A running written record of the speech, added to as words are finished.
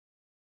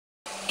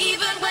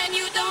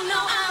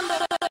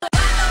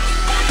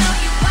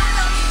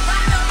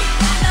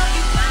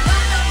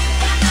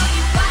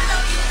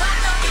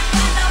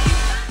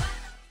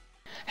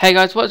Hey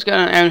guys, what's going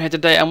on? Aaron here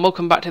today, and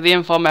welcome back to the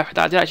info method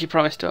that I did actually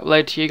promise to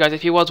upload to you guys.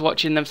 If you was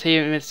watching the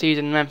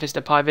mid-season Memphis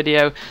Depay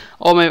video,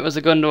 or maybe it was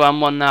the Gundogan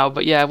one now,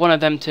 but yeah, one of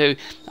them two.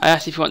 I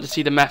asked if you want to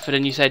see the method,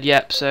 and you said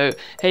yep. So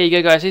here you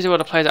go, guys. These are all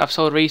the players that I've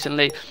sold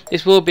recently.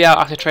 This will be out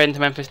after trading to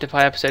Memphis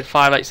Depay episode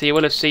 5, so you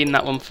will have seen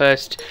that one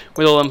first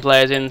with all them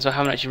players in. So I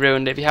haven't actually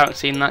ruined it. If you haven't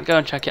seen that, go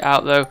and check it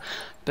out though.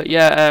 But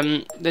yeah,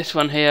 this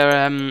one here,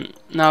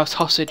 now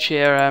sausage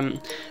here,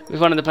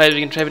 with one of the players we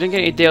can trade. We didn't get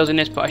any deals in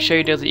this, but I show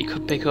you deals that you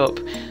could pick up.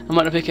 I'm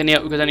not going to pick any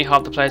up because only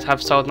half the players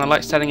have sold, and I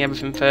like selling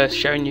everything first,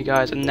 showing you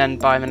guys, and then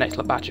buying the next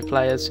batch of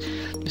players.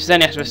 This is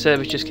only after the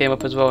service just came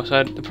up as well,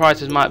 so the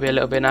prices might be a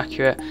little bit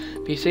inaccurate.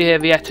 But you see here,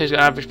 Vieto's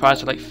got an average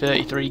price of like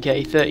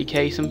 33k,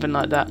 30k, something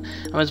like that.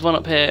 And there's one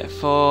up here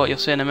for, you'll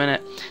see in a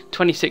minute,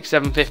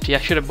 26,750. I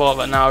should have bought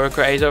that now, I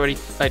regret it. He's already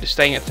like just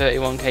staying at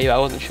 31k, but I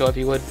wasn't sure if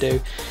he would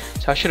do.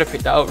 So I should have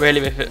picked that up really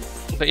with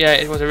it, but yeah,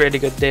 it was a really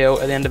good deal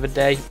at the end of the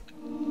day.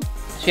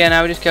 So yeah,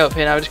 now we just go up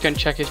here, now we're just going to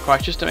check his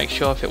price just to make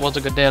sure if it was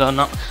a good deal or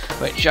not,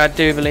 which I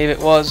do believe it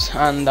was,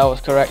 and I was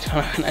correct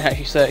when I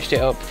actually searched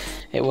it up.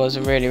 It was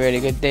a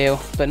really good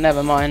deal, but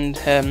never mind,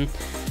 at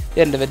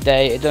the end of the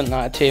day it doesn't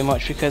matter too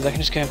much because I can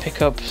just go and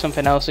pick up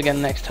something else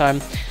again next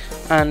time.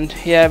 And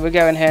yeah, we're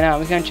going here now,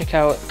 we're going to check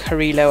out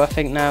Carrillo I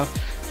think now.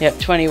 Yep,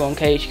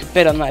 21k, you could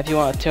bid on that if you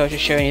wanted to. I was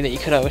just showing you that you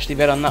could obviously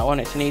bid on that one,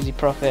 it's an easy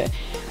profit.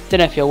 Don't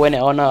know if you'll win it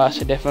or not,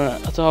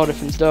 that's a whole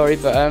different story,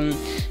 but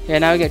yeah,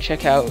 now we're going to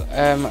check out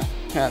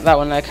that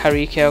one there,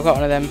 Carrillo. I got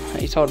one of them,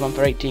 he sold one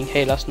for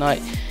 18k last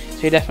night, so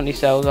he definitely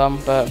sells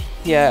on. But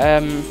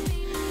yeah,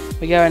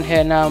 we go in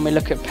here now and we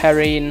look at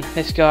Perrine,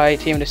 this guy,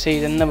 team of the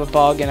season, another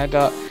bargain I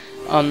got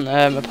on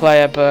a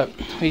player, but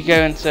we go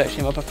and search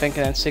him up I think,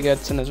 and then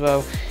Sigurdsson as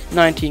well,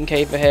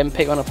 19k for him,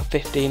 picked one up for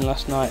 15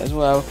 last night as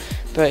well.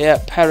 But yeah,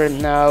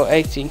 Perrine now,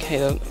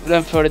 18k,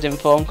 don't throw it in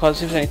form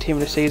because it was only team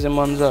of the season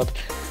one's up.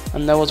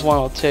 And there was one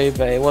or two,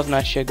 but it wasn't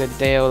actually a good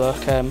deal. Look,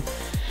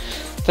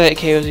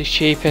 30k was his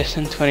cheapest,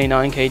 and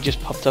 29k just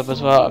popped up as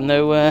well out of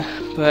nowhere.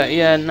 But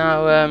yeah,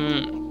 now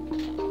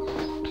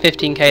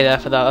 15k there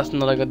for that. That's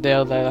another good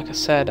deal there, like I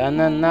said. And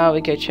then now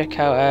we go check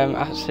out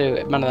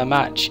absolute man of the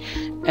match.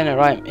 He's a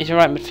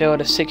right midfielder,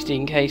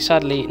 16k.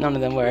 Sadly, none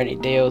of them were any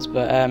deals,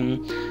 but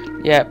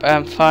yep,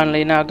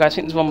 finally now guys, I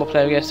think there's one more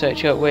player we're going to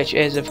search up, which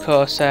is of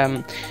course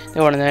the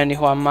one and only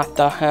Juan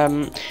Mata.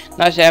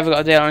 Not actually ever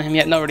got a deal on him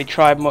yet, not really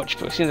tried much,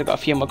 but as soon as I've got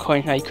a few more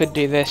coins now you could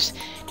do this.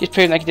 Just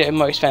proving I could do it with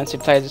more expensive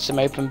players with some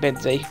open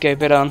bids that you could go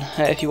bid on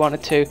if you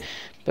wanted to.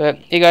 But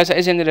yeah guys, that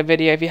is the end of the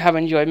video. If you have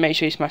enjoyed, make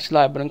sure you smash the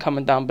like button and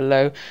comment down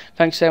below.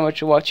 Thanks so much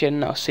for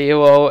watching, I'll see you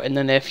all in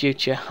the near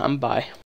future, and bye.